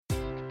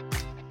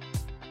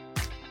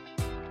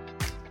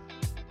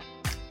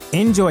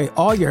Enjoy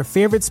all your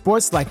favorite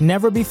sports like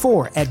never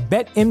before at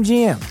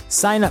BetMGM.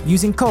 Sign up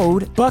using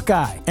code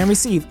Buckeye and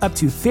receive up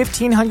to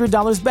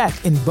 $1,500 back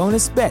in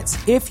bonus bets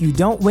if you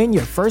don't win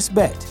your first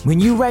bet. When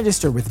you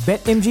register with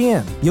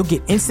BetMGM, you'll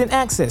get instant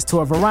access to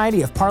a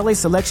variety of parlay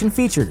selection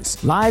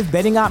features, live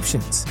betting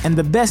options, and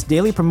the best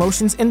daily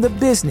promotions in the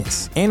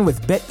business. And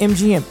with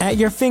BetMGM at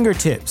your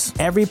fingertips,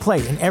 every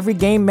play and every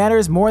game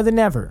matters more than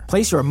ever.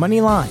 Place your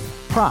money line,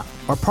 prop,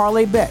 or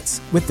parlay bets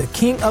with the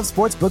king of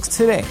sportsbooks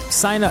today.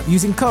 Sign up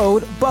using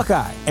code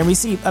Buckeye and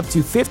receive up to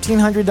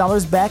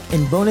 $1,500 back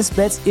in bonus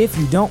bets if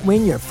you don't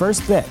win your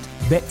first bet.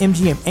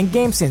 BetMGM and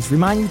GameSense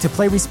remind you to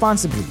play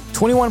responsibly.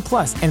 21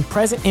 plus and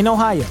present in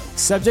Ohio,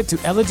 subject to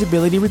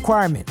eligibility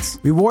requirements.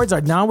 Rewards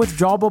are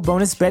non-withdrawable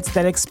bonus bets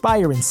that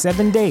expire in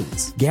 7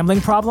 days. Gambling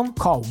problem?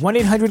 Call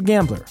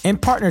 1-800-GAMBLER. In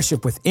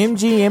partnership with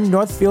MGM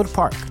Northfield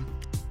Park.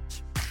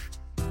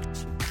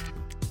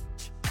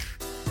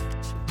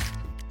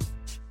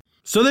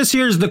 So this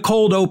here's the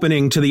cold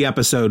opening to the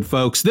episode,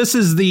 folks. This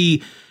is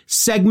the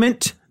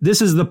segment,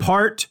 this is the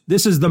part,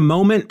 this is the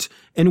moment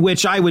in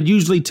which I would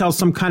usually tell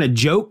some kind of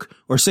joke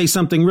or say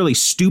something really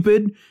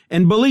stupid.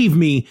 And believe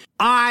me,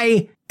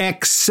 I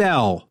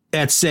excel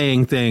at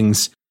saying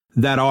things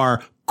that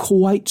are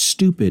quite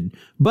stupid.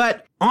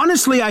 But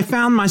honestly, I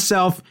found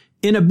myself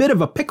in a bit of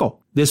a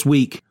pickle this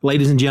week,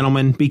 ladies and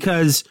gentlemen,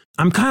 because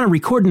I'm kind of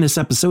recording this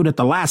episode at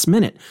the last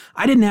minute.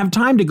 I didn't have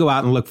time to go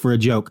out and look for a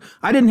joke.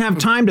 I didn't have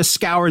time to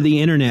scour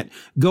the internet,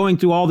 going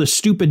through all the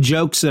stupid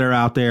jokes that are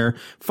out there,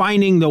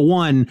 finding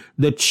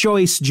the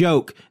choice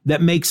joke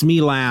that makes me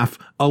laugh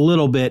a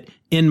little bit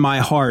in my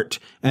heart,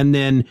 and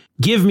then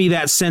give me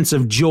that sense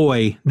of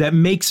joy that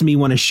makes me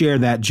want to share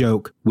that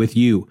joke with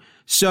you.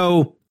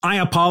 So I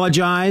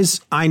apologize.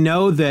 I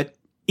know that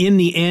in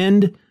the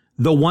end,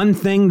 the one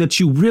thing that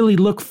you really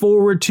look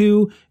forward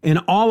to in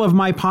all of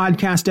my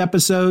podcast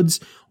episodes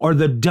are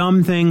the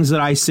dumb things that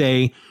I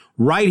say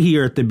right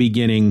here at the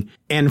beginning.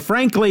 And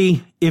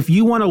frankly, if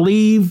you want to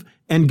leave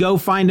and go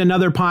find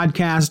another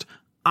podcast,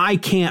 I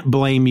can't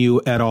blame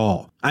you at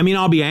all. I mean,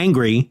 I'll be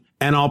angry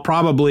and I'll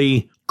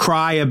probably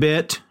cry a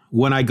bit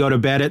when I go to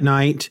bed at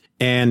night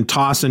and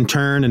toss and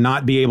turn and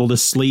not be able to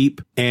sleep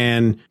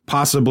and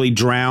possibly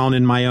drown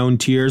in my own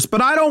tears.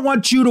 But I don't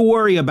want you to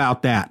worry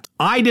about that.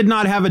 I did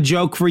not have a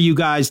joke for you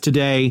guys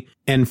today.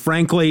 And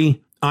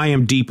frankly, I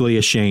am deeply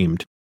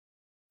ashamed.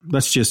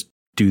 Let's just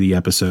do the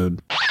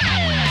episode.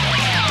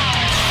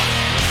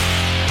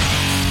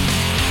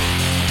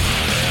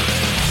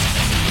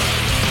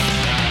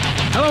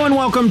 Hello and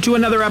welcome to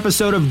another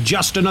episode of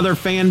Just Another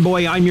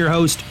Fanboy. I'm your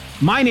host.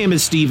 My name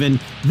is Steven.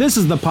 This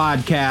is the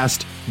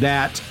podcast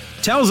that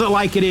tells it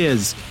like it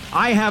is.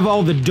 I have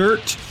all the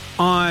dirt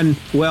on,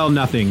 well,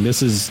 nothing.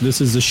 This is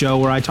the show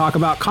where I talk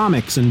about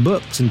comics and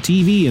books and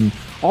TV and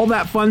all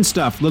that fun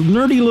stuff, the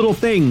nerdy little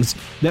things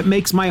that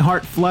makes my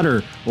heart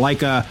flutter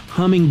like a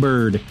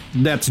hummingbird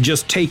that's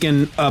just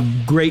taken a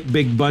great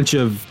big bunch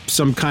of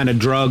some kind of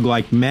drug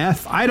like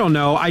meth. I don't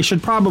know. I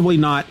should probably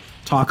not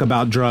talk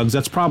about drugs.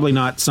 That's probably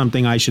not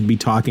something I should be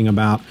talking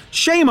about.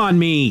 Shame on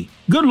me.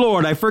 Good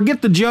Lord, I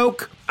forget the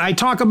joke. I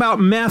talk about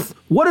meth.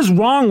 What is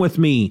wrong with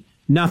me?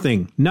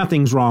 Nothing.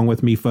 Nothing's wrong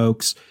with me,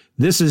 folks.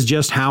 This is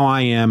just how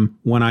I am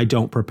when I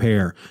don't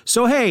prepare.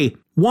 So, hey,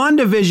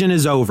 WandaVision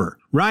is over,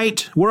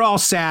 right? We're all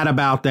sad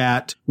about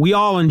that. We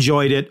all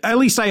enjoyed it. At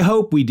least I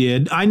hope we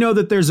did. I know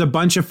that there's a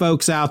bunch of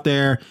folks out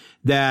there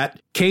that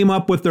came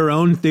up with their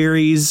own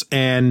theories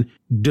and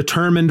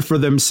determined for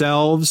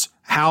themselves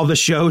how the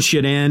show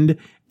should end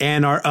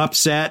and are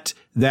upset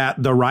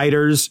that the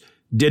writers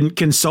didn't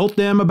consult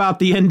them about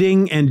the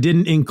ending and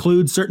didn't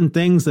include certain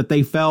things that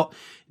they felt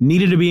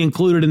needed to be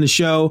included in the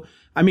show.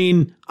 I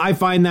mean, I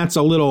find that's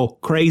a little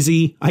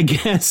crazy, I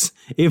guess,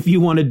 if you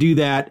want to do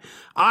that.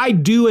 I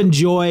do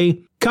enjoy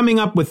coming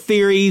up with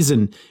theories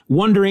and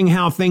wondering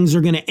how things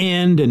are going to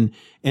end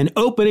and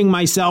opening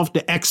myself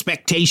to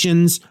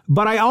expectations.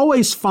 But I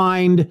always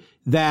find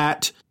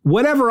that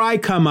whatever I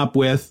come up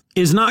with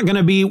is not going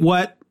to be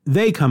what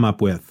they come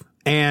up with.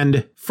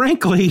 And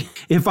frankly,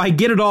 if I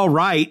get it all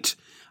right,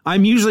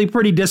 I'm usually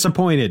pretty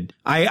disappointed.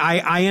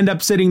 I end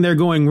up sitting there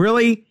going,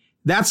 really?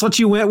 That's what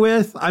you went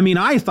with? I mean,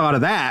 I thought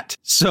of that.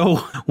 So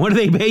what do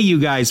they pay you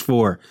guys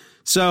for?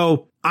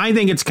 So I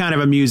think it's kind of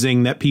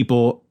amusing that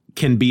people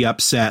can be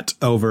upset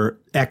over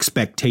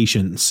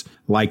expectations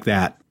like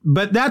that.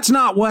 But that's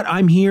not what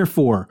I'm here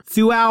for.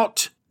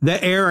 Throughout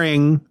the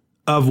airing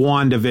of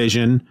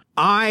WandaVision,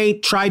 I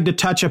tried to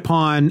touch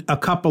upon a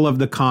couple of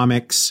the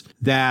comics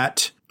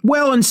that,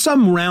 well, in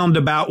some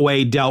roundabout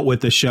way dealt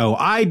with the show.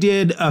 I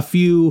did a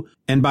few,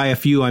 and by a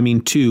few, I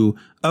mean 2,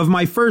 of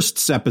my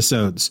first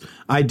episodes.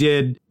 I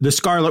did the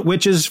Scarlet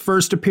Witch's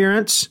first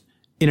appearance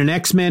in an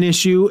X-Men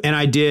issue, and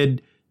I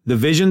did the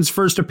Vision's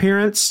first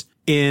appearance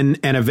in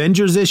an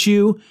Avengers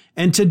issue.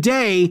 And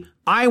today,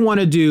 I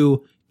want to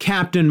do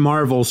Captain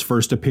Marvel's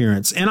first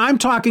appearance. And I'm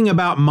talking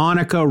about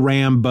Monica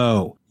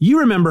Rambeau. You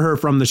remember her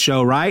from the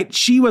show, right?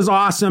 She was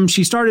awesome.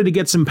 She started to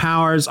get some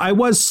powers. I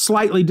was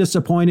slightly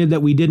disappointed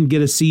that we didn't get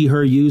to see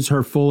her use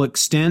her full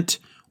extent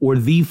or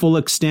the full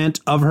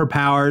extent of her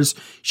powers.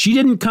 She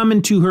didn't come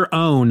into her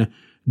own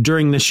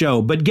during the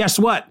show. But guess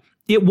what?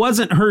 It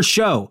wasn't her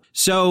show.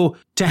 So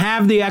to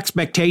have the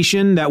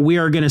expectation that we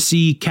are going to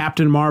see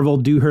Captain Marvel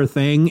do her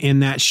thing in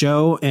that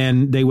show,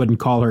 and they wouldn't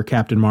call her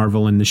Captain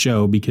Marvel in the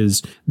show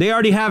because they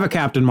already have a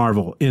Captain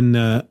Marvel in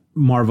the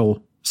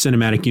Marvel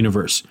Cinematic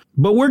Universe.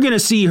 But we're going to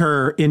see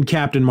her in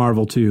Captain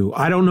Marvel too.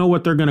 I don't know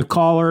what they're going to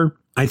call her.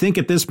 I think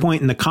at this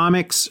point in the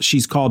comics,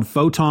 she's called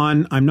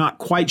Photon. I'm not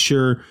quite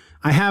sure.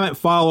 I haven't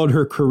followed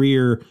her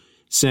career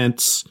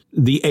since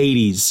the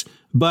 80s.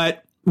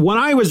 But when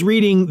I was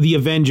reading the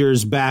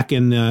Avengers back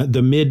in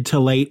the mid to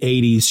late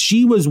 80s,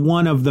 she was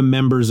one of the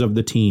members of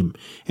the team,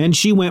 and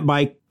she went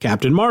by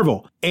Captain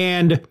Marvel.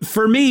 And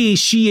for me,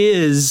 she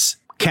is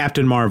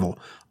Captain Marvel.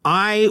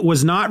 I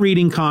was not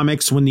reading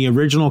comics when the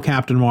original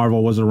Captain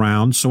Marvel was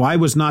around, so I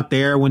was not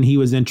there when he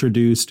was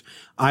introduced.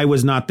 I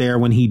was not there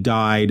when he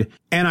died.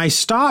 And I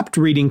stopped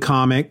reading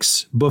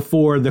comics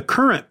before the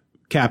current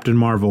Captain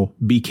Marvel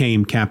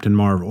became Captain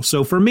Marvel.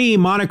 So for me,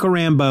 Monica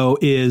Rambeau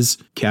is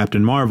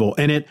Captain Marvel.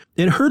 And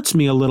it hurts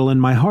me a little in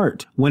my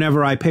heart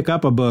whenever I pick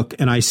up a book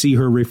and I see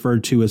her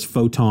referred to as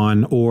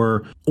Photon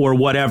or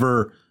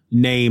whatever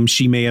name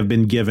she may have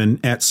been given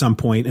at some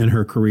point in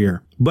her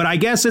career. But I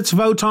guess it's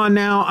Photon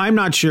now. I'm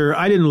not sure.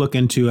 I didn't look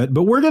into it.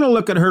 But we're going to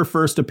look at her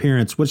first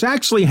appearance, which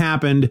actually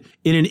happened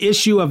in an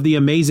issue of The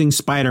Amazing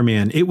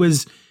Spider-Man. It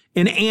was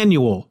an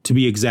annual, to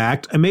be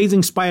exact,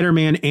 Amazing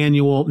Spider-Man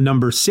Annual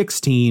number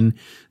 16.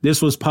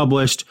 This was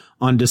published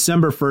on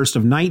December 1st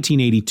of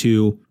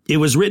 1982. It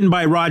was written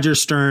by Roger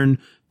Stern,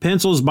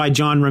 pencils by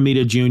John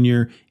Romita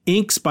Jr.,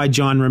 inks by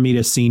John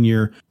Romita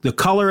Sr. The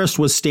colorist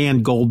was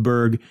Stan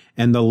Goldberg,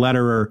 and the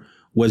letterer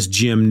was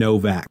Jim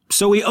Novak.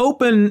 So we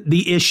open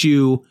the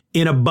issue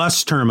in a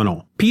bus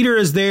terminal. Peter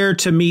is there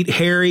to meet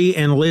Harry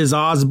and Liz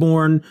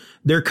Osborn.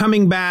 They're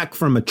coming back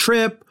from a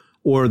trip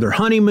or their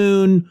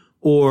honeymoon,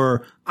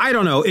 or I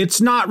don't know. It's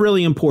not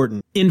really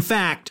important. In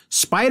fact,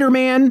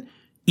 Spider-Man,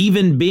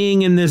 even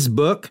being in this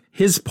book,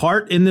 his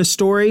part in this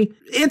story,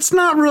 it's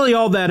not really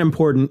all that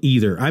important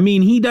either. I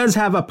mean, he does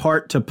have a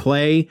part to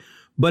play,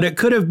 but it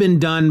could have been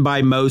done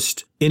by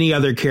most any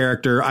other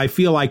character. I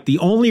feel like the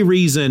only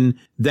reason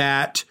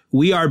that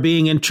we are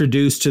being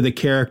introduced to the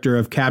character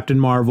of Captain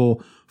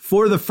Marvel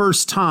for the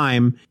first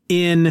time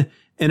in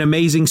an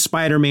Amazing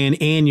Spider-Man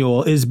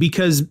Annual is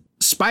because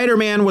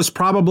Spider-Man was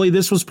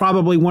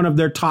probably one of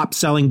their top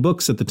selling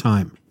books at the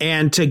time.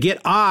 And to get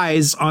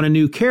eyes on a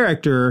new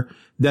character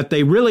that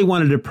they really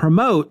wanted to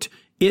promote,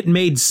 it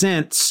made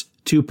sense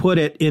to put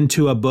it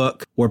into a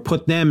book or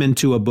put them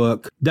into a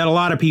book that a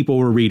lot of people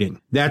were reading.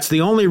 That's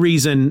the only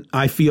reason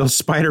I feel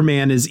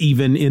Spider-Man is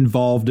even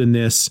involved in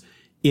this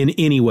in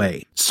any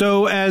way.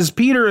 So as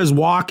Peter is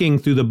walking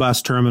through the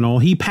bus terminal,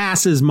 he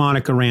passes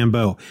Monica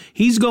Rambeau.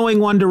 He's going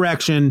one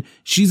direction,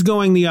 she's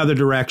going the other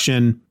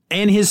direction,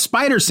 and his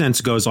spider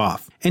sense goes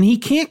off. And he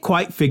can't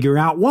quite figure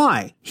out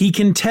why. He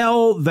can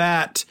tell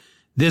that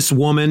this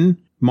woman,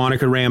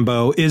 Monica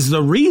Rambeau, is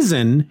the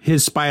reason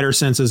his spider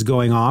sense is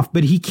going off,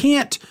 but he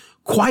can't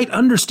quite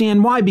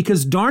understand why,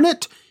 because darn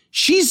it,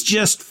 she's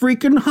just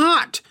freaking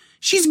hot.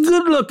 She's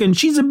good looking.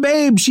 She's a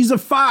babe. She's a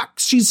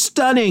fox. She's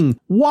stunning.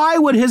 Why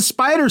would his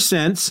spider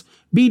sense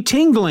be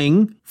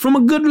tingling from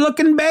a good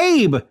looking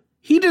babe?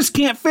 He just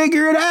can't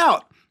figure it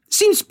out.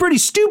 Seems pretty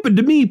stupid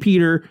to me,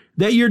 Peter,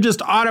 that you're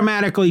just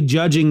automatically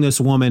judging this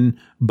woman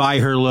by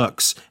her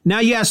looks. Now,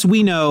 yes,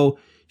 we know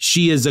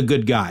she is a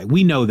good guy.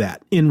 We know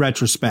that in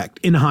retrospect,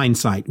 in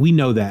hindsight, we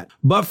know that.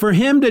 But for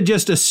him to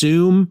just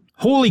assume,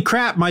 holy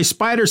crap, my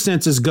spider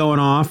sense is going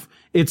off.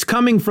 It's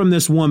coming from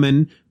this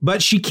woman,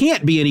 but she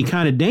can't be any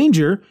kind of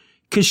danger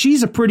because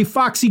she's a pretty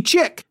foxy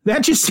chick.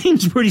 That just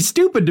seems pretty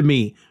stupid to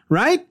me,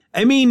 right?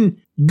 I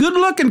mean, good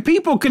looking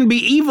people can be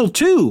evil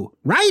too,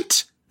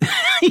 right?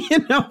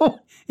 You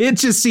know, it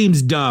just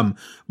seems dumb.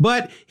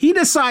 But he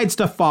decides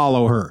to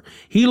follow her.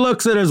 He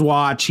looks at his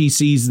watch. He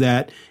sees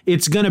that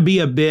it's going to be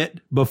a bit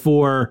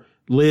before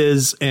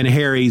Liz and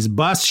Harry's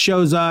bus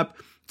shows up.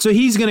 So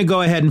he's going to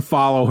go ahead and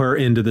follow her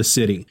into the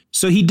city.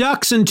 So he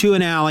ducks into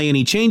an alley and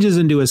he changes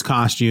into his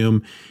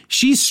costume.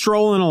 She's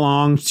strolling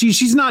along.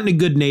 She's not in a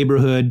good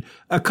neighborhood.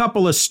 A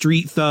couple of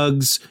street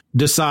thugs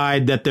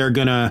decide that they're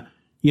going to,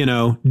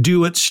 do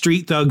what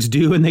street thugs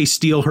do, and they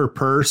steal her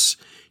purse.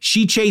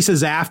 She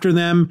chases after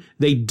them.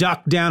 They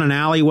duck down an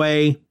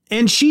alleyway,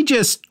 and she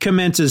just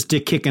commences to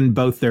kicking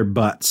both their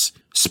butts.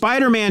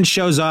 Spider-Man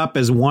shows up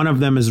as one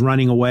of them is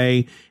running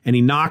away, and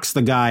he knocks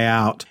the guy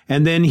out.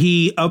 And then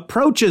he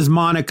approaches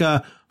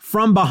Monica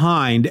from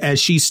behind as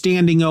she's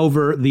standing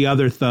over the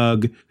other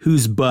thug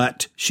whose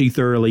butt she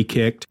thoroughly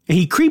kicked. And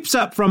he creeps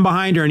up from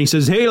behind her and he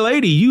says, "Hey,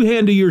 lady, you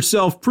handle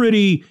yourself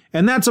pretty."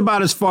 And that's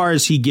about as far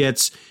as he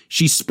gets.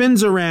 She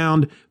spins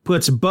around,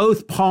 puts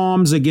both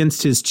palms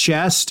against his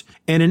chest,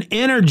 and an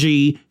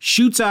energy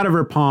shoots out of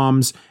her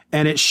palms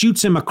and it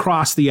shoots him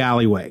across the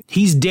alleyway.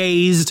 He's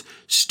dazed,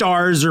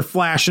 stars are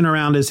flashing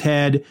around his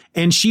head,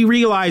 and she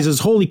realizes,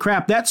 holy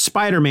crap, that's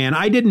Spider-Man.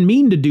 I didn't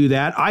mean to do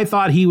that. I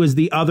thought he was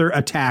the other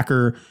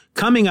attacker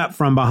coming up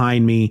from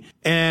behind me.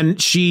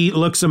 And she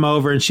looks him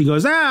over and she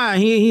goes,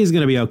 he's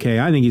going to be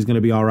okay. I think he's going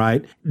to be all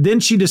right. Then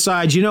she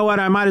decides, you know what?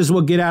 I might as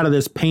well get out of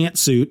this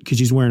pantsuit, because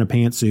she's wearing a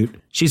pantsuit.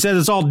 She says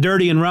it's all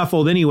dirty and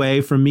ruffled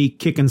anyway from me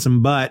kicking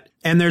some butt.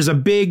 And there's a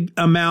big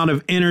amount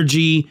of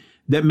energy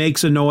that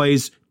makes a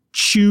noise,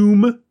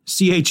 choom,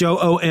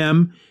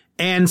 CHOOM.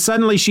 And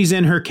suddenly she's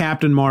in her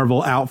Captain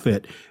Marvel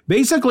outfit.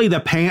 Basically, the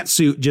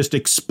pantsuit just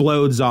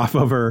explodes off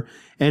of her,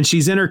 and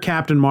she's in her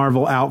Captain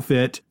Marvel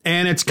outfit.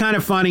 And it's kind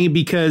of funny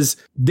because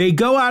they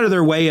go out of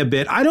their way a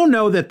bit. I don't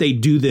know that they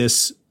do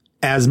this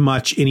as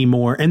much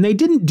anymore, and they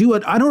didn't do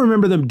it. I don't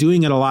remember them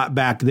doing it a lot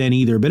back then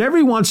either. But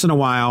every once in a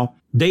while,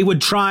 they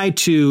would try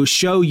to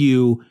show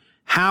you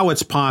how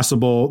it's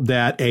possible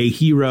that a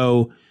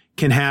hero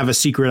can have a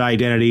secret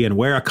identity and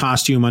wear a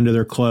costume under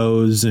their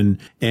clothes and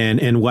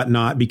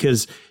whatnot,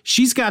 because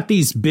she's got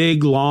these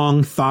big,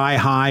 long,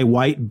 thigh-high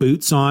white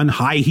boots on,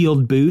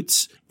 high-heeled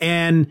boots.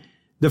 And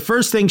the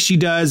first thing she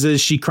does is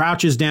she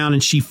crouches down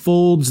and she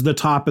folds the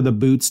top of the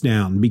boots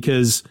down,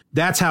 because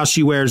that's how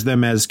she wears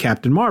them as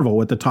Captain Marvel,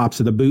 with the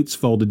tops of the boots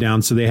folded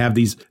down. So they have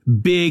these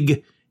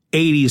big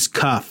 80s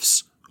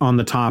cuffs on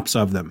the tops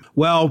of them.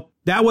 Well,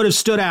 that would have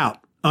stood out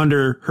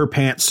under her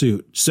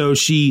pantsuit. So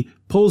she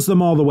pulls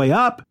them all the way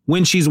up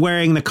when she's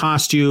wearing the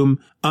costume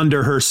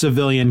under her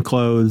civilian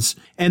clothes.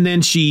 And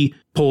then she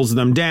pulls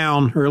them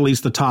down, or at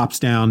least the tops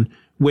down,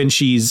 when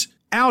she's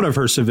out of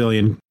her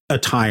civilian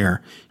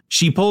attire.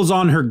 She pulls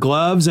on her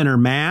gloves and her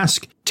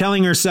mask,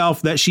 telling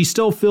herself that she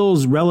still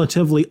feels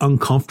relatively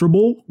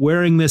uncomfortable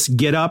wearing this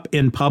getup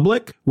in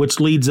public, which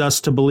leads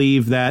us to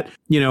believe that,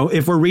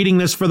 if we're reading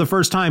this for the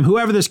first time,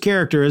 whoever this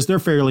character is, they're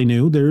fairly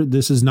new.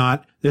 This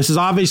is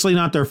obviously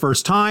not their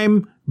first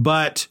time,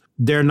 but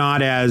they're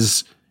not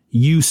as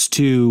used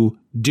to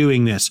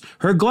doing this.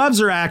 Her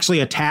gloves are actually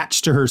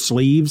attached to her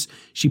sleeves.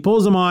 She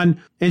pulls them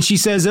on and she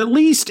says, at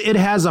least it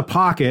has a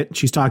pocket.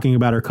 She's talking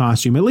about her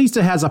costume. At least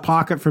it has a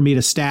pocket for me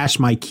to stash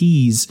my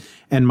keys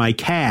and my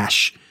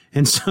cash.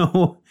 And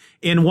so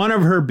in one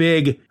of her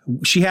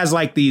she has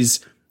like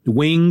these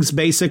wings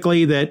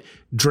basically that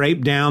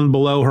drape down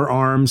below her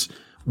arms.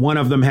 One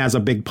of them has a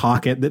big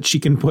pocket that she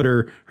can put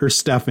her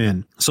stuff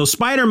in. So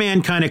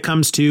Spider-Man kind of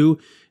comes to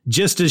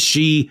just as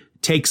she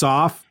takes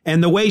off.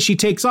 And the way she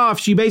takes off,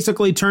 she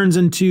basically turns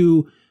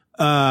into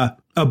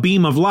a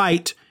beam of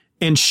light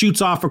and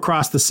shoots off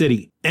across the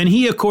city. And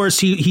he, of course,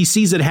 he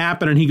sees it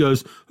happen and he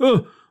goes,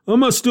 oh, I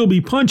must still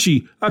be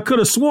punchy. I could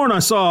have sworn I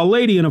saw a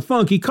lady in a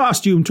funky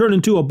costume turn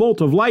into a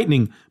bolt of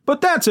lightning, but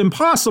that's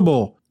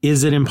impossible.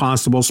 Is it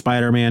impossible,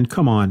 Spider-Man?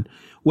 Come on.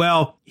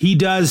 Well, he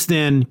does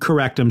then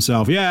correct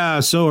himself. Yeah,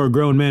 so are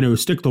grown men who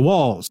stick to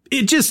walls.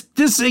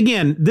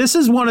 This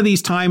is one of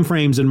these time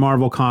frames in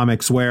Marvel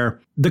Comics where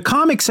the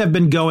comics have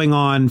been going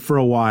on for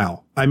a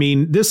while. I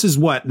mean, this is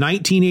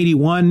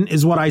 1981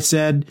 is what I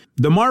said.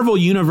 The Marvel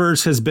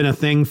Universe has been a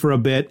thing for a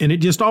bit, and it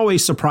just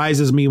always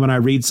surprises me when I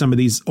read some of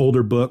these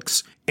older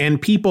books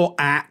and people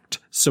act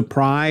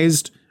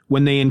surprised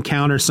when they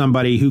encounter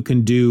somebody who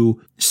can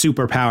do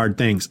superpowered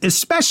things,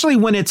 especially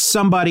when it's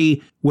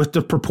somebody with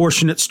the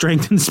proportionate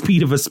strength and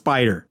speed of a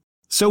spider.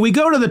 So we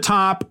go to the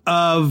top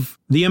of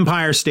the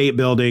Empire State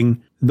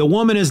Building. The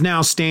woman is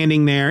now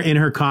standing there in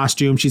her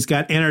costume. She's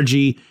got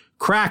energy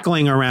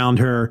crackling around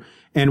her,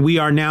 and we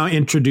are now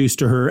introduced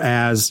to her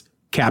as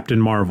Captain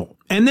Marvel.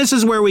 And this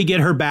is where we get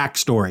her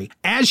backstory.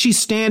 As she's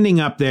standing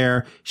up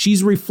there,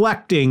 she's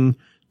reflecting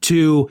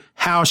to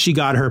how she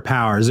got her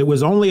powers. It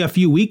was only a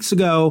few weeks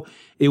ago.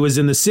 It was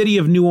in the city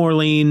of New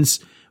Orleans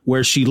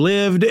where she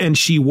lived and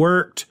she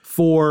worked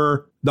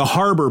for the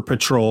Harbor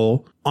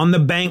Patrol on the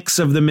banks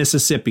of the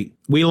Mississippi.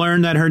 We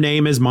learned that her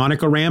name is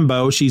Monica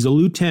Rambeau. She's a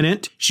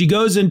lieutenant. She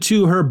goes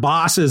into her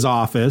boss's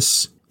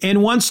office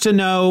and wants to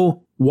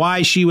know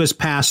why she was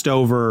passed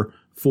over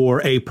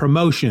for a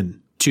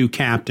promotion to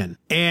captain.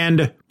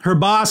 And her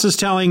boss is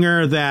telling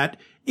her that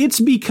it's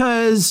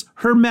because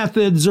her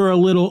methods are a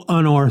little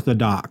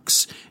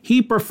unorthodox.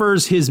 He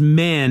prefers his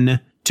men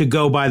to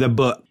go by the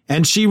book.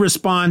 And she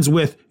responds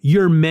with,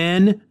 your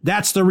men?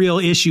 That's the real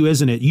issue,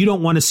 isn't it? You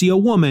don't want to see a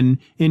woman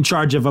in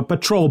charge of a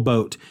patrol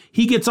boat.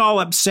 He gets all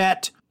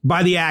upset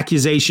by the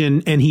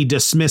accusation and he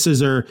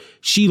dismisses her.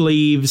 She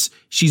leaves.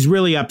 She's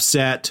really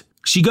upset.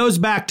 She goes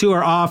back to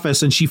her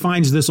office and she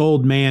finds this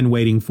old man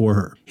waiting for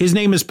her. His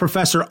name is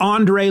Professor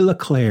Andre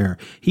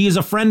Leclerc. He is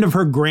a friend of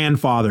her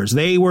grandfather's.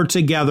 They were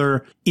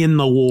together in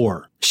the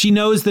war. She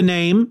knows the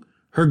name.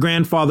 Her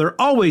grandfather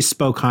always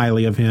spoke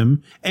highly of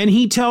him, and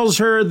he tells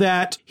her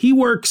that he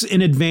works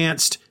in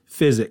advanced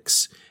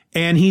physics,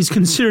 and he's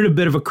considered a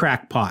bit of a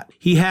crackpot.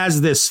 He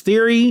has this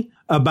theory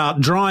about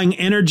drawing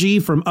energy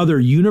from other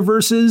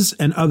universes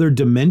and other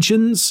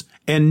dimensions,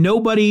 and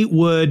nobody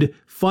would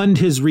fund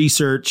his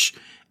research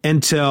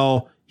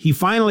until he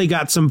finally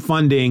got some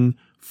funding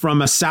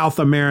from a South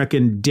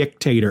American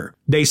dictator.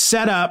 They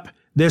set up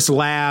this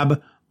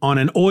lab on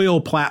an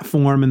oil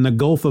platform in the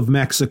Gulf of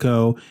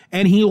Mexico.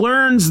 And he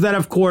learns that,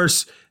 of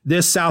course,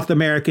 this South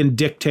American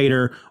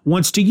dictator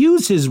wants to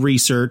use his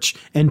research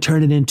and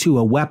turn it into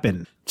a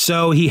weapon.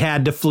 So he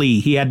had to flee.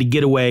 He had to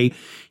get away.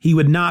 He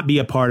would not be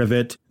a part of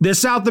it. This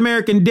South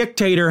American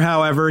dictator,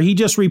 however, he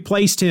just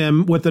replaced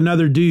him with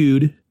another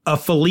dude, a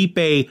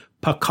Felipe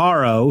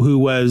Picaro, who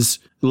was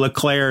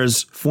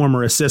Leclerc's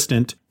former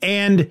assistant.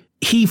 And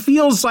he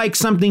feels like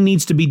something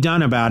needs to be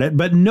done about it,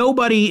 but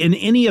nobody in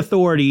any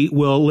authority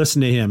will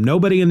listen to him.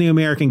 Nobody in the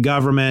American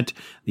government,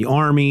 the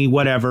army,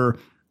 whatever.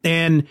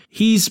 And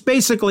he's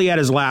basically at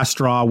his last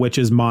straw, which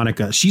is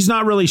Monica. She's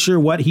not really sure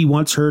what he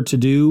wants her to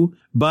do,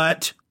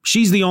 but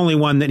she's the only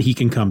one that he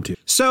can come to.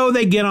 So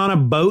they get on a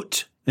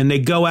boat and they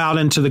go out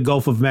into the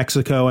Gulf of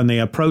Mexico and they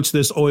approach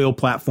this oil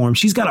platform.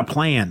 She's got a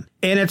plan,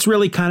 and it's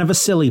really kind of a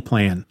silly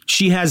plan.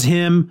 She has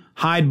him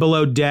hide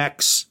below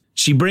decks.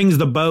 She brings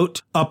the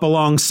boat up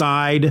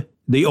alongside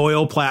the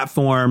oil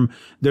platform.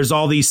 There's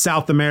all these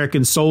South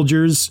American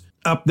soldiers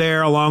up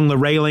there along the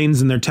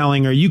railings, and they're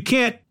telling her, "You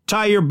can't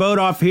tie your boat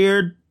off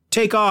here.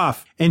 Take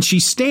off." And she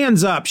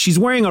stands up. She's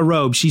wearing a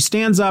robe. She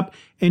stands up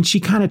and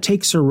she kind of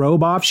takes her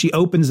robe off. She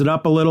opens it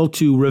up a little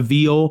to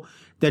reveal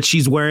that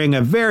she's wearing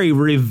a very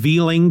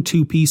revealing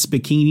two-piece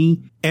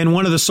bikini. And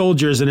one of the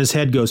soldiers in his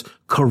head goes,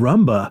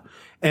 "Caramba."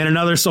 And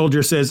another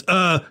soldier says,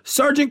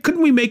 "Sergeant,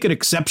 couldn't we make an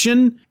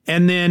exception?"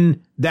 And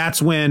then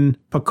that's when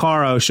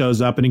Picaro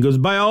shows up and he goes,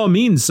 "By all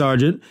means,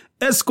 Sergeant,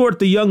 escort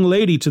the young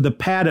lady to the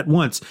pad at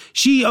once."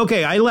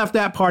 I left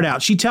that part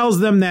out. She tells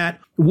them that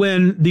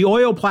when the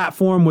oil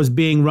platform was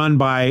being run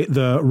by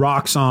the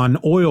Roxxon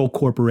Oil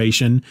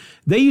Corporation,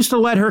 they used to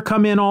let her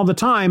come in all the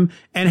time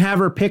and have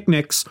her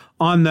picnics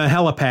on the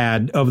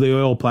helipad of the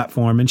oil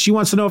platform. And she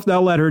wants to know if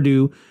they'll let her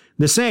do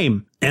the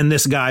same. And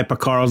this guy,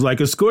 Picaro's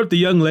like, "Escort the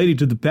young lady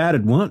to the pad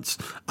at once.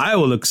 I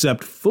will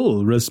accept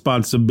full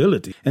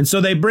responsibility." And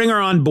so they bring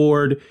her on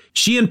board.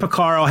 She and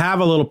Picaro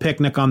have a little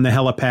picnic on the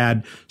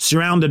helipad,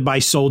 surrounded by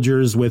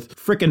soldiers with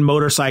frickin'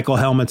 motorcycle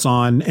helmets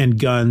on and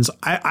guns.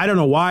 I don't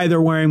know why they're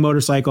wearing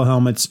motorcycle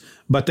helmets,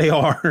 but they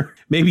are.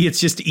 Maybe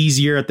it's just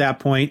easier at that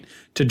point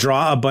to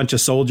draw a bunch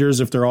of soldiers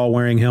if they're all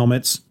wearing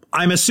helmets.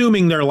 I'm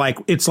assuming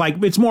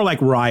it's more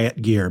like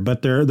riot gear,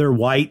 but they're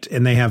white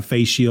and they have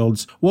face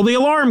shields. Well, the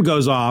alarm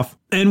goes off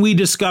and we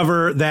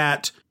discover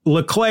that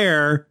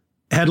Leclerc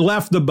had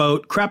left the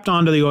boat, crept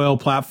onto the oil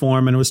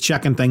platform and was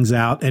checking things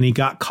out, and he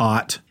got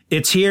caught.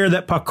 It's here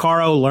that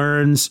Picaro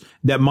learns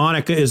that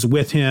Monica is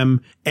with him,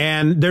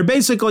 and they're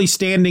basically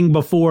standing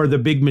before the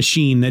big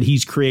machine that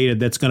he's created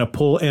that's going to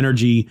pull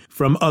energy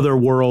from other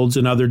worlds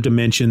and other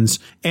dimensions.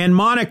 And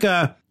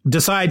Monica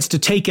decides to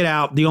take it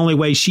out the only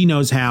way she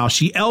knows how.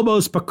 She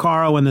elbows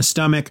Picaro in the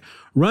stomach,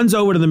 runs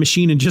over to the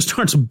machine and just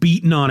starts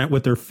beating on it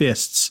with her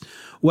fists.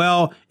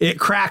 Well, it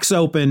cracks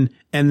open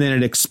and then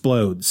it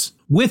explodes.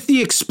 With the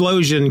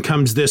explosion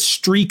comes this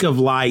streak of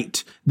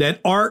light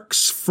that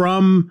arcs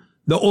from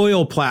the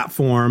oil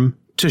platform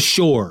to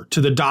shore,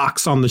 to the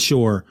docks on the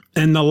shore.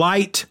 And the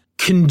light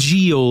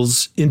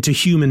congeals into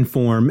human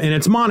form, and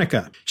it's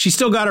Monica. She's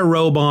still got her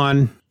robe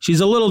on.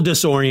 She's a little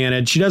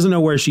disoriented. She doesn't know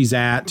where she's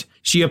at.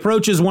 She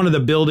approaches one of the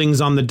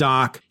buildings on the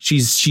dock.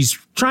 She's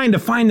trying to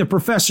find the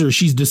professor.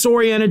 She's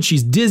disoriented.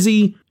 She's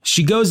dizzy.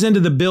 She goes into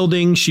the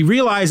building. She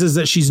realizes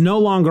that she's no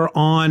longer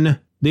on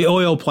the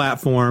oil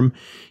platform.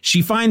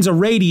 She finds a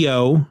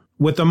radio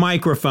with a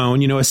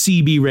microphone, a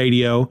CB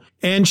radio,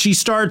 and she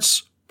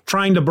starts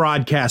trying to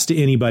broadcast to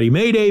anybody.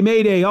 "Mayday,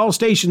 mayday, all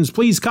stations,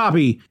 please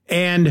copy."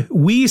 And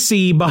we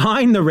see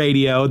behind the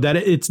radio that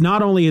it's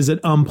not only is it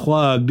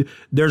unplugged,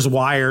 there's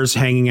wires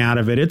hanging out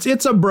of it.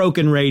 It's a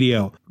broken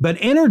radio, but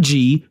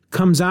energy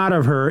comes out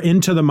of her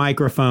into the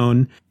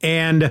microphone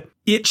and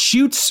it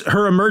shoots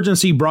her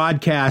emergency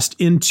broadcast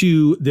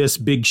into this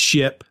big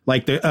ship,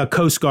 like a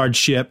Coast Guard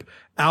ship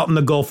out in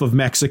the Gulf of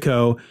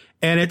Mexico.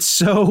 And it's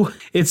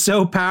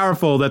so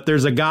powerful that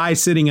there's a guy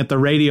sitting at the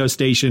radio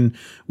station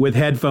with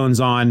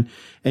headphones on,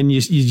 and you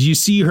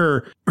see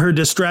her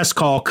distress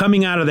call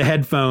coming out of the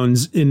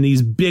headphones in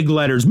these big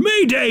letters,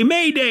 "Mayday,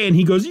 mayday," and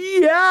he goes,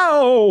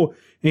 "Yow!"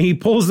 And he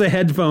pulls the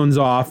headphones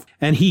off,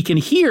 and he can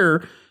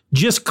hear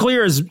just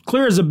clear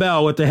as a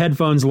bell with the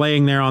headphones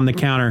laying there on the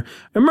counter,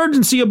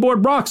 "Emergency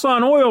aboard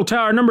Roxxon Oil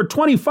Tower number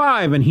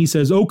 25. And he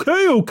says,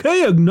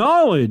 okay,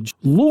 acknowledge.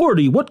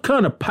 Lordy, what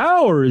kind of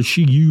power is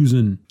she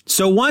using?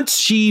 So once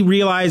she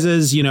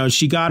realizes,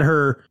 she got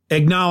her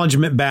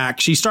acknowledgement back,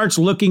 she starts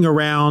looking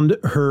around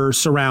her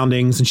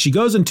surroundings and she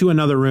goes into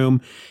another room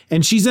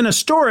and she's in a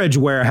storage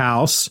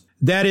warehouse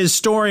that is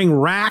storing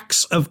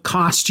racks of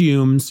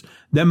costumes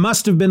that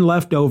must have been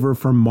left over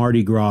from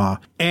Mardi Gras.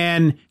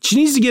 And she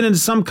needs to get into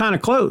some kind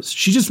of clothes.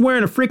 She's just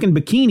wearing a freaking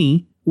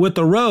bikini with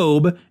a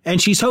robe,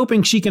 and she's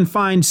hoping she can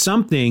find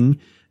something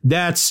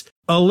that's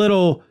a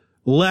little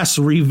less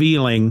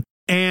revealing.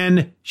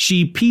 And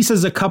she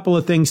pieces a couple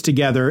of things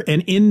together,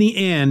 and in the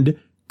end,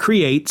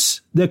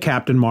 creates the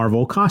Captain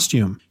Marvel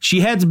costume. She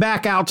heads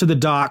back out to the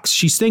docks.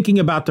 She's thinking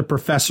about the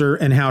professor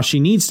and how she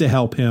needs to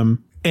help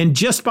him. And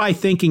just by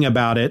thinking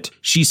about it,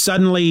 she's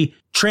suddenly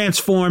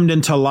transformed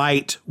into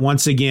light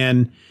once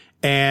again.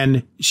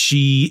 and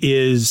she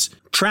is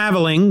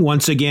traveling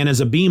once again as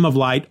a beam of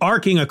light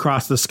arcing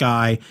across the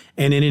sky,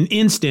 and in an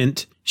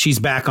instant, she's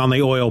back on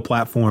the oil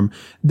platform.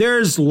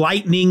 There's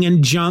lightning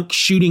and junk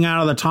shooting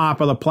out of the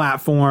top of the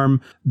platform.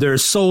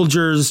 There's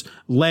soldiers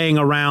laying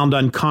around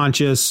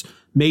unconscious,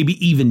 maybe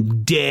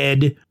even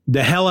dead.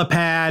 The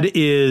helipad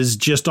is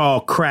just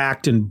all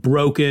cracked and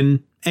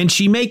broken. And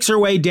she makes her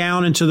way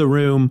down into the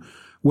room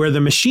where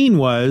the machine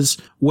was,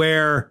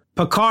 where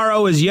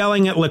Picaro is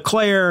yelling at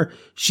Leclerc.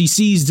 She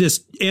sees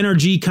this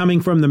energy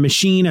coming from the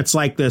machine. It's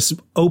like this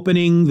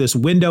opening, this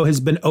window has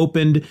been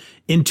opened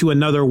into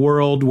another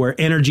world where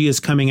energy is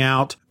coming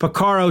out.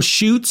 Picaro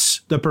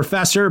shoots the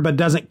professor, but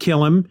doesn't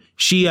kill him.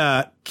 She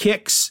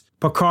kicks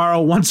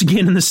Picaro once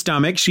again in the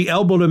stomach. She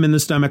elbowed him in the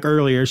stomach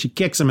earlier. She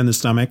kicks him in the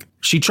stomach.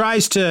 She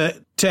tries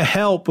to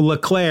help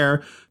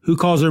Leclerc, who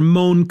calls her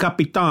Mon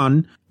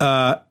Capitan.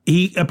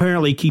 He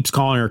apparently keeps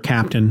calling her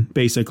captain,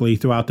 basically,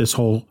 throughout this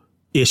whole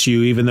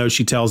issue, even though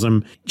she tells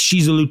him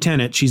she's a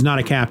lieutenant, she's not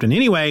a captain.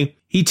 Anyway,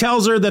 he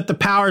tells her that the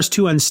power's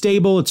too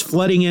unstable. It's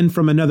flooding in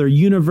from another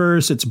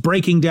universe. It's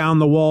breaking down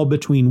the wall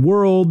between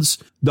worlds.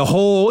 The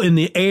hole in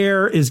the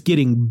air is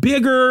getting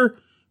bigger.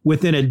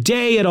 Within a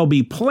day, it'll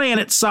be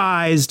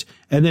planet-sized,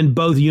 and then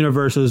both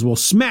universes will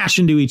smash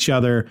into each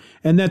other,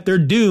 and that they're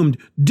doomed.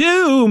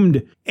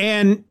 Doomed!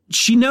 And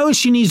she knows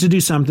she needs to do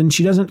something.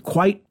 She doesn't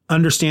quite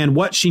understand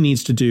what she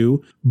needs to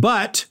do,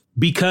 but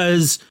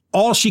because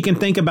all she can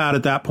think about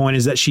at that point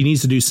is that she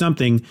needs to do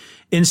something,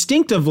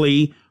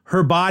 instinctively,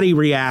 her body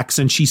reacts,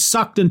 and she's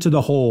sucked into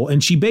the hole.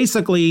 And she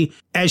basically,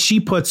 as she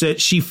puts it,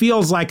 she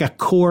feels like a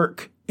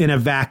cork in a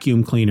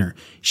vacuum cleaner.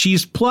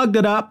 She's plugged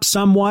it up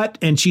somewhat,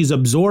 and she's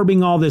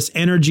absorbing all this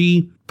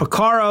energy.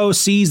 Picaro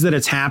sees that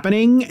it's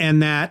happening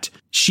and that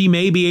she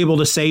may be able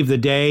to save the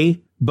day,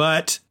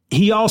 but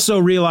he also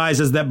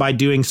realizes that by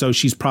doing so,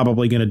 she's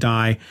probably going to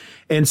die.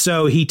 And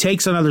so he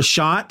takes another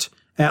shot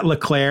at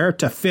Leclerc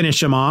to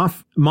finish him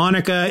off.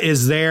 Monica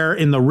is there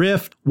in the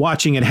rift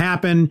watching it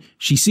happen.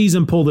 She sees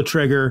him pull the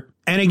trigger.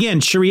 And again,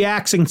 she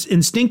reacts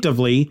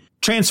instinctively,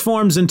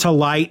 transforms into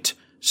light,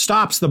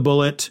 stops the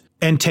bullet,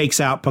 and takes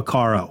out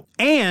Picaro.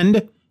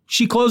 And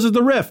she closes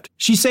the rift.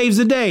 She saves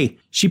the day.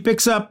 She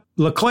picks up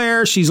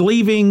Leclerc. She's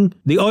leaving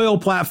the oil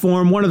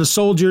platform. One of the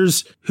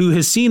soldiers who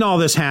has seen all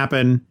this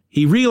happen,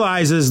 he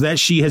realizes that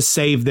she has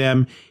saved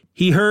them.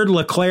 He heard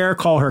Leclerc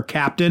call her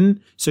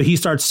captain, so he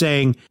starts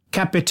saying,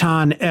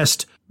 Capitan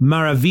est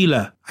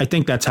maravilla. I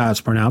think that's how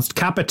it's pronounced.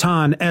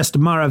 Capitan est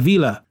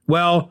maravilla.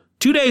 Well,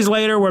 2 days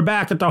later, we're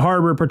back at the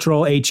Harbor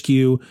Patrol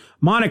HQ.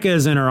 Monica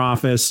is in her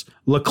office.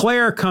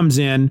 Leclerc comes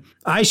in.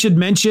 I should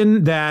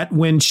mention that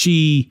when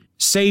she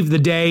saved the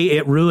day,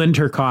 it ruined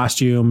her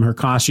costume. Her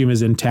costume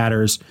is in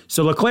tatters.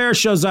 So Leclerc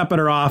shows up at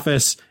her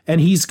office, and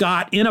he's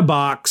got in a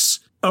box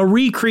a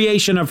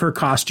recreation of her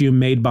costume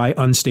made by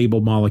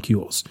Unstable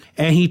Molecules.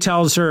 And he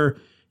tells her,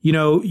 you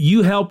know,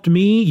 you helped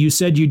me. You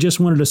said you just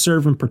wanted to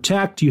serve and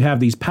protect. You have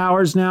these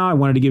powers now. I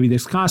wanted to give you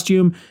this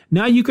costume.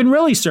 Now you can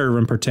really serve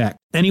and protect.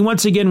 And he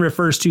once again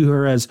refers to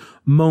her as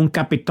Mon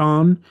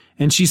Capitan.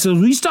 And she says,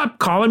 will you stop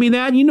calling me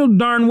that? You know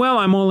darn well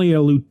I'm only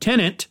a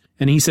lieutenant.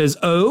 And he says,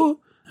 oh,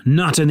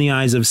 not in the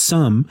eyes of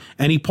some.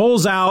 And he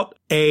pulls out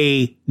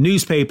a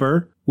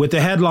newspaper with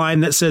a headline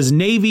that says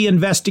Navy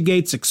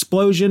investigates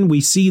explosion. We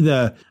see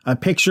a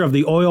picture of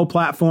the oil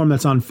platform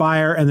that's on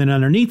fire. And then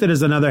underneath it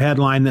is another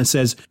headline that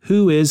says,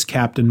 who is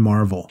Captain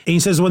Marvel? And he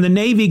says, when the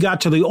Navy got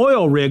to the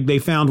oil rig, they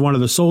found one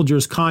of the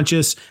soldiers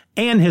conscious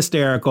and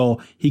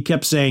hysterical. He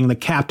kept saying the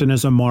captain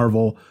is a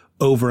Marvel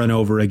over and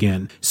over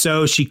again.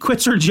 So she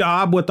quits her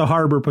job with the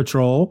Harbor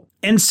Patrol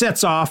and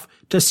sets off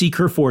to seek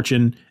her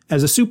fortune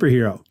as a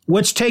superhero,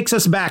 which takes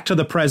us back to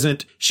the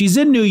present. She's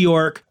in New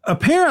York.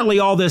 Apparently,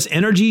 all this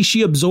energy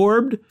she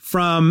absorbed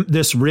from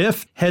this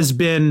rift has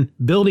been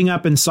building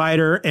up inside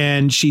her,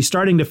 and she's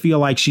starting to feel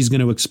like she's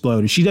going to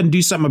explode. If she doesn't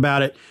do something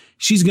about it,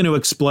 she's going to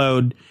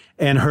explode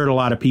and hurt a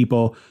lot of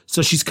people.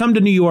 So she's come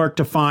to New York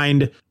to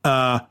find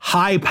a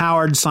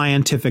high-powered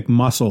scientific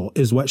muscle,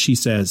 is what she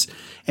says.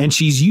 And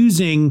she's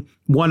using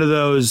one of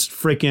those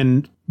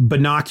freaking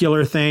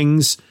binocular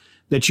things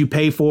that you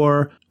pay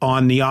for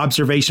on the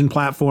observation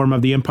platform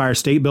of the Empire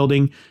State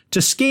Building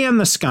to scan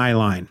the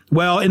skyline.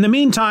 Well, in the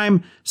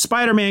meantime,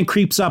 Spider-Man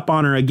creeps up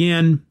on her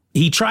again.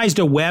 He tries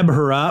to web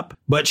her up,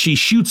 but she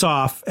shoots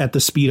off at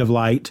the speed of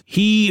light.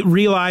 He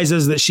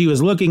realizes that she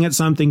was looking at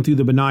something through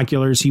the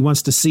binoculars. He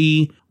wants to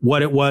see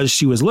what it was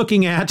she was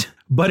looking at,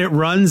 but it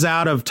runs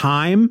out of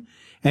time.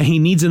 And he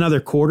needs another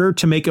quarter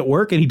to make it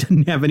work, and he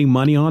didn't have any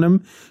money on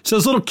him. So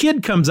this little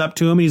kid comes up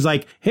to him, and he's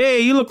like, hey,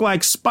 you look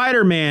like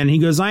Spider-Man. He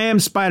goes, I am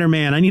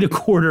Spider-Man. I need a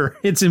quarter.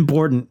 It's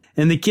important.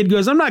 And the kid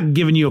goes, I'm not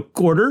giving you a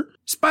quarter.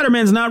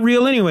 Spider-Man's not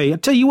real anyway. I'll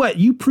tell you what,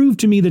 you prove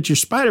to me that you're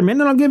Spider-Man,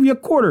 then I'll give you a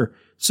quarter.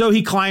 So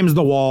he climbs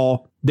the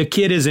wall. The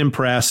kid is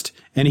impressed,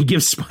 and he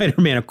gives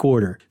Spider-Man a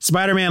quarter.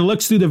 Spider-Man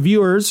looks through the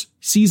viewers,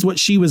 sees what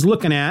she was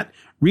looking at,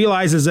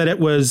 realizes that it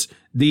was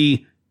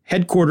the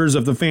headquarters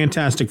of the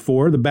Fantastic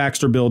Four, the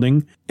Baxter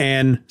Building,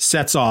 and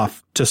sets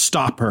off to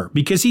stop her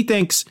because he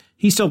thinks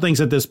he still thinks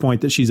at this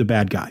point that she's a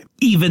bad guy,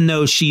 even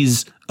though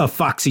she's a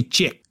foxy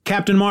chick.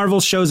 Captain Marvel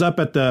shows up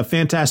at the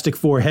Fantastic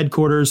Four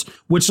headquarters,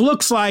 which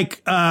looks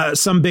like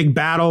some big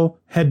battle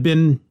had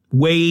been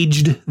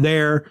waged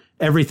there.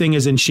 Everything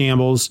is in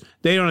shambles.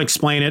 They don't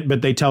explain it,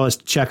 but they tell us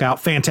to check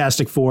out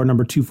Fantastic Four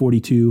number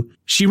 242.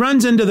 She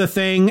runs into the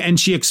thing and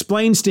she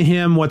explains to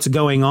him what's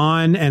going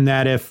on, and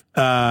that if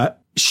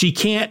she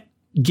can't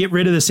get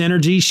rid of this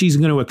energy, she's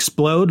going to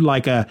explode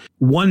like a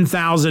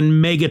 1,000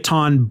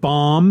 megaton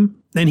bomb.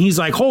 And he's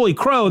like, holy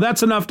crow,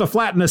 that's enough to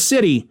flatten a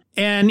city.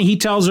 And he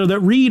tells her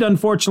that Reed,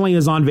 unfortunately,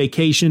 is on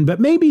vacation,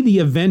 but maybe the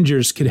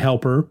Avengers could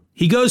help her.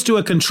 He goes to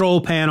a control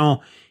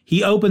panel.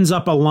 He opens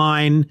up a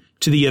line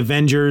to the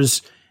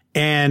Avengers,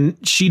 and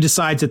she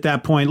decides at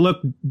that point,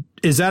 look,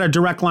 is that a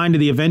direct line to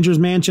the Avengers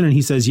mansion? And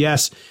he says,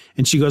 yes.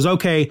 And she goes,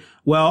 okay,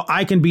 well,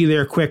 I can be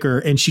there quicker.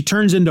 And she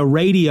turns into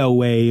radio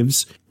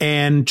waves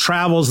and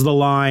travels the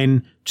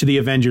line to the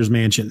Avengers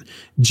mansion.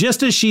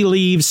 Just as she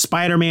leaves,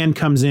 Spider-Man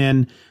comes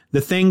in. The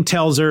Thing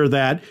tells her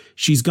that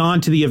she's gone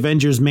to the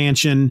Avengers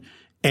mansion,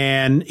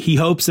 and he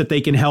hopes that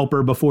they can help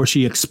her before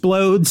she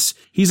explodes.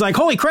 He's like,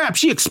 holy crap,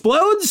 she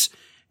explodes?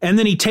 And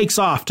then he takes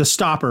off to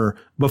stop her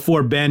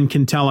before Ben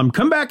can tell him,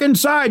 come back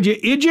inside, you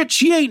idiot.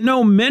 She ain't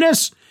no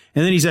menace.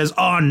 And then he says,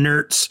 oh,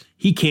 nerds.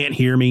 He can't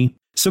hear me.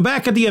 So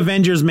back at the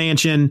Avengers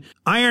mansion,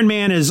 Iron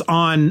Man is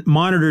on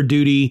monitor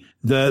duty.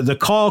 The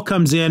call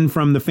comes in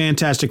from the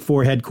Fantastic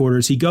Four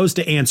headquarters. He goes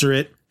to answer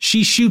it.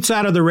 She shoots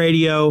out of the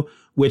radio,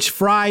 which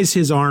fries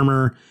his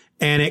armor,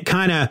 and it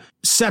kind of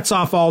sets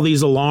off all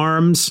these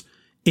alarms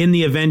in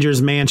the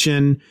Avengers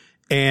mansion.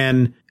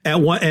 And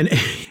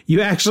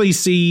you actually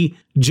see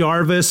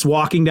Jarvis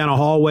walking down a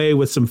hallway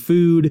with some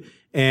food,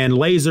 and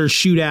lasers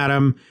shoot at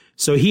him.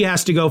 So he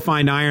has to go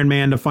find Iron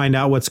Man to find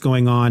out what's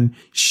going on.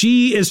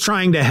 She is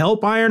trying to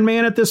help Iron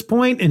Man at this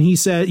point, and he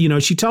said,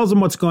 she tells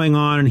him what's going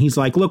on, and he's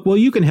like, look, well,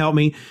 you can help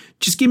me.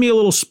 Just give me a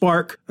little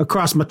spark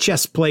across my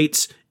chest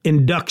plates,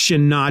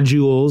 induction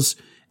nodules,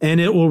 and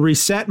it will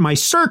reset my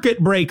circuit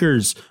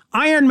breakers.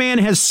 Iron Man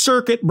has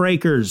circuit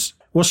breakers.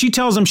 Well, she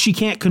tells him she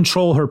can't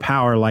control her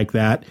power like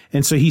that.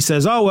 And so he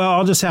says, oh, well,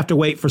 I'll just have to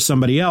wait for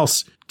somebody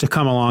else to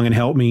come along and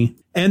help me.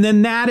 And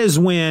then that is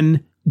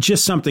when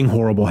just something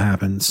horrible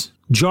happens.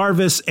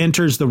 Jarvis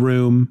enters the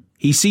room.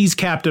 He sees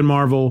Captain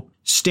Marvel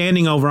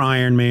standing over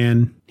Iron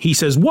Man. He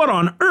says, what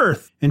on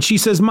earth? And she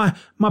says, my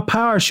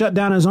power shut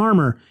down his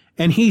armor.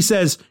 And he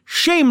says,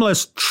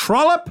 shameless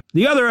trollop.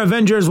 The other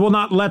Avengers will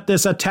not let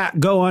this attack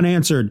go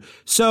unanswered.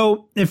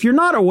 So if you're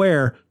not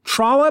aware,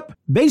 trollop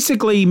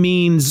basically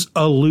means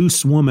a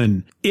loose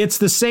woman. It's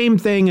the same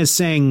thing as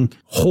saying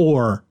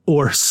whore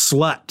or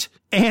slut.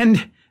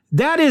 And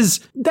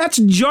that's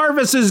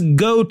Jarvis's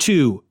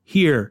go-to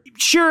here.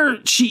 Sure,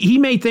 he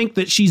may think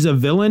that she's a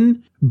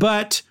villain,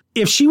 but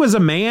if she was a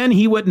man,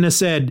 he wouldn't have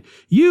said,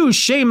 you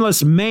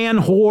shameless man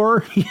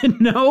whore.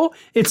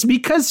 It's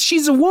because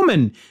she's a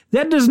woman.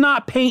 That does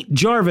not paint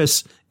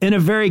Jarvis in a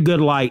very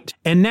good light.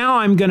 And now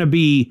I'm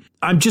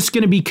just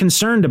going to be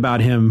concerned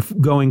about him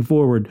going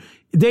forward.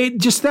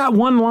 That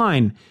one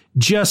line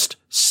just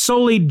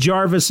sullied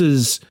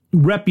Jarvis's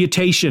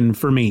reputation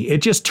for me.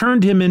 It just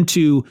turned him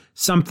into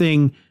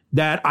something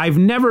that I've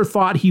never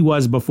thought he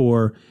was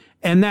before.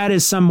 And that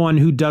is someone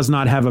who does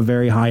not have a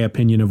very high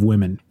opinion of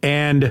women.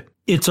 And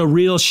it's a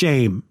real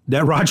shame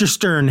that Roger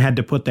Stern had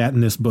to put that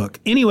in this book.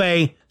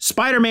 Anyway,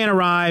 Spider-Man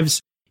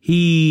arrives.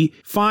 He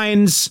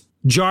finds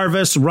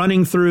Jarvis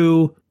running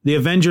through the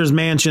Avengers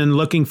mansion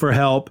looking for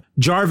help.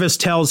 Jarvis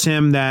tells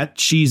him that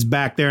she's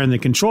back there in the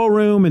control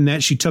room and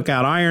that she took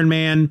out Iron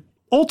Man.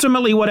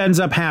 Ultimately, what ends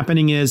up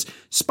happening is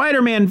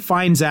Spider-Man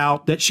finds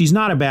out that she's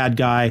not a bad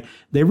guy.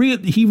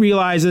 He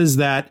realizes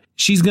that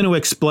she's going to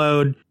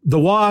explode. The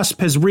Wasp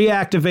has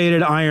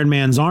reactivated Iron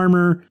Man's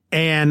armor,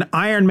 and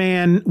Iron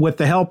Man, with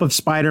the help of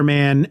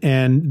Spider-Man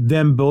and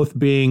them both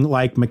being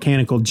like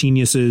mechanical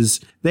geniuses,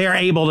 they are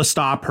able to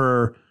stop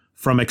her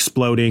from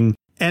exploding.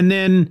 And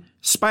then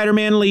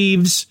Spider-Man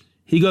leaves.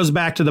 He goes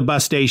back to the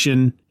bus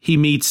station. He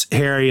meets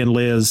Harry and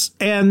Liz,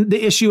 and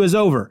the issue is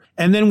over.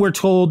 And then we're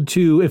told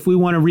if we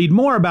want to read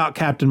more about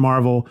Captain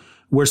Marvel,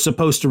 we're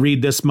supposed to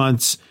read this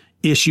month's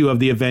issue of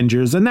the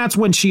Avengers. And that's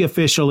when she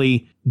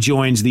officially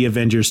joins the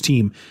Avengers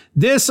team.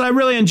 I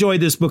really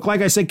enjoyed this book.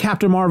 Like I said,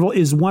 Captain Marvel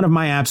is one of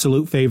my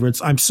absolute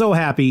favorites. I'm so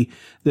happy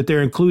that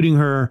they're including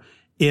her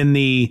in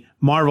the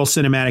Marvel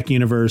Cinematic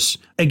Universe.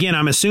 Again,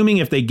 I'm assuming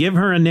if they give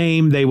her a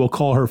name, they will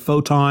call her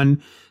Photon,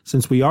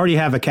 since we already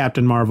have a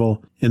Captain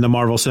Marvel in the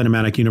Marvel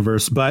Cinematic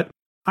Universe. But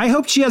I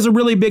hope she has a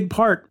really big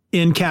part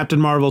in Captain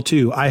Marvel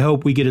too. I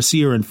hope we get to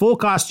see her in full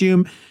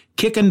costume,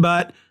 kicking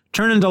butt,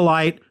 turning into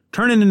light,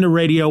 turning into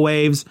radio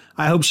waves.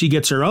 I hope she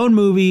gets her own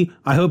movie.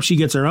 I hope she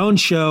gets her own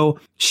show.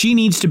 She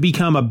needs to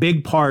become a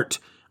big part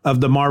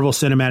of the Marvel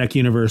Cinematic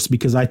Universe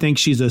because I think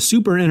she's a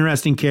super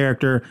interesting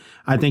character.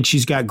 I think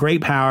she's got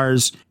great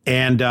powers,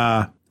 and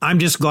I'm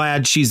just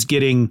glad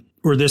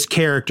this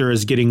character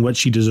is getting what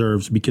she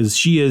deserves because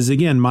she is,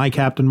 again, my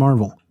Captain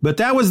Marvel. But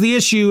that was the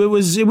issue. It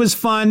was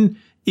fun.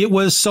 It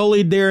was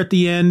sullied there at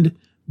the end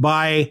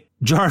by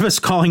Jarvis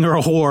calling her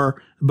a whore.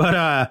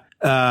 But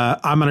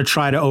I'm going to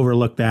try to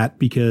overlook that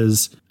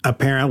because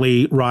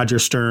apparently Roger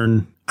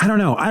Stern, I don't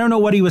know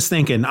what he was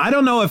thinking. I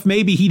don't know if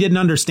maybe he didn't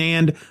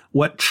understand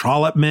what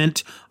trollop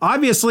meant.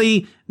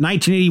 Obviously,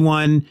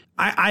 1981,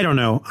 I don't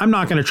know. I'm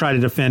not going to try to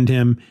defend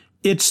him.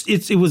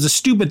 It was a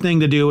stupid thing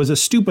to do. It was a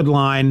stupid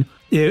line.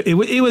 It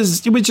was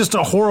just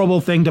a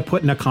horrible thing to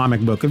put in a comic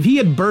book. If he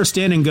had burst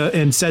in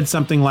and said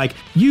something like,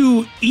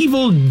 "You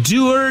evil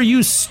doer,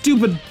 you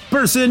stupid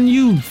person,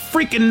 you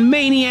freaking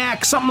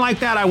maniac," something like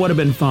that, I would have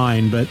been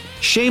fine. But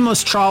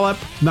shameless trollop,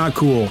 not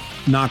cool.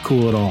 Not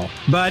cool at all.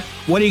 But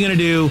what are you going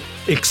to do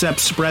except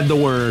spread the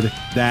word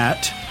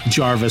that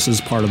Jarvis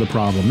is part of the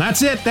problem?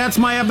 That's it. That's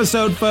my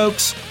episode,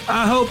 folks.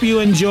 I hope you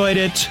enjoyed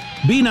it.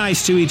 Be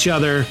nice to each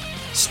other.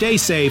 Stay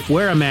safe.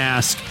 Wear a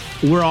mask.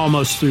 We're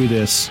almost through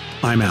this.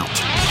 I'm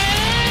out.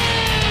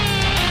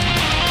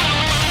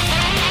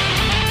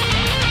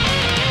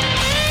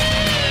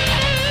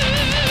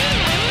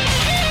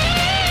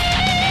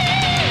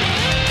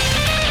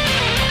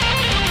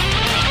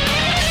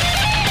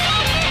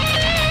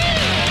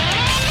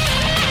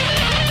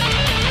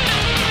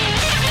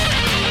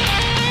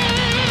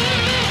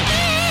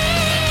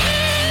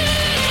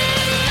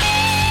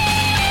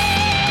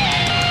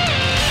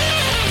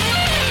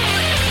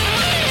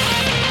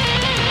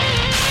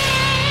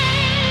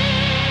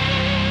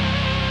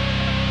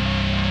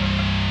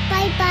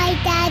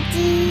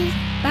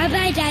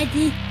 Bye-bye,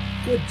 Daddy.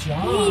 Good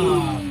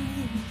job.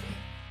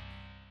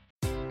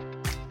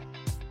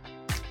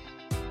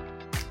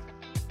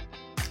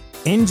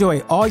 Enjoy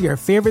all your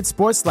favorite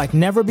sports like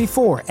never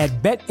before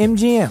at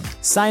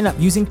BetMGM. Sign up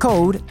using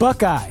code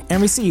Buckeye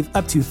and receive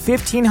up to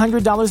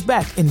 $1,500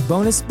 back in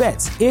bonus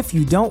bets if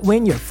you don't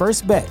win your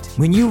first bet.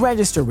 When you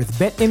register with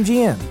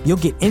BetMGM, you'll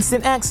get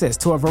instant access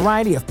to a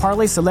variety of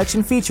parlay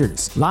selection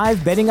features,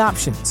 live betting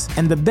options,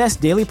 and the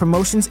best daily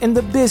promotions in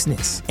the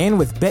business. And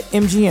with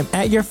BetMGM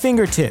at your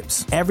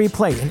fingertips, every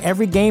play and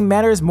every game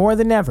matters more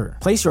than ever.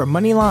 Place your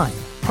money line,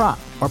 prop,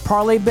 or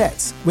parlay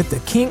bets with the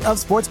king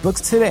of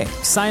sportsbooks today.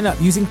 Sign up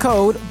using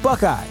code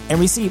Buckeye and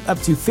receive up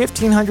to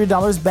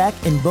 $1,500 back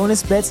in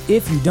bonus bets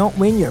if you don't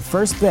win your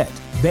first bet.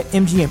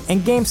 BetMGM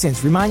and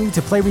GameSense remind you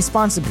to play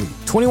responsibly.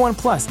 21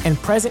 plus and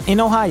present in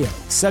Ohio,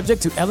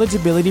 subject to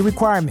eligibility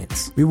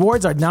requirements.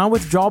 Rewards are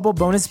non-withdrawable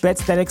bonus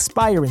bets that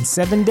expire in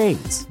 7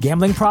 days.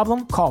 Gambling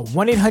problem? Call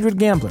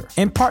 1-800-GAMBLER.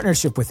 In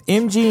partnership with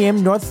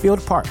MGM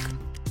Northfield Park.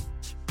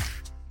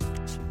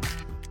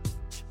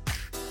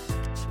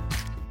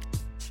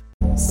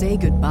 Say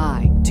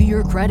goodbye to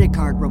your credit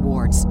card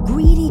rewards.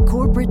 Greedy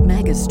corporate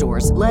mega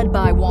stores, led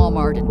by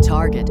Walmart and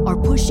Target, are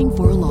pushing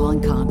for a law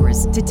in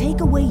Congress to take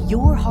away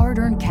your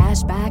hard-earned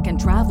cash back and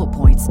travel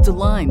points to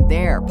line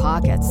their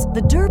pockets.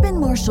 The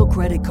Durbin-Marshall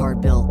credit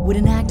card bill would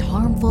enact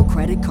harmful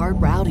credit card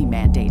routing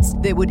mandates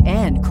that would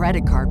end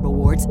credit card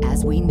rewards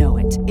as we know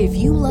it. If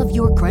you love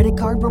your credit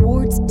card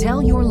rewards,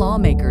 tell your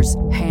lawmakers,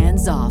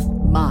 hands off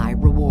my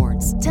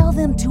rewards. Tell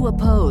them to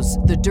oppose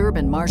the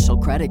Durbin-Marshall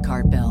credit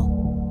card bill.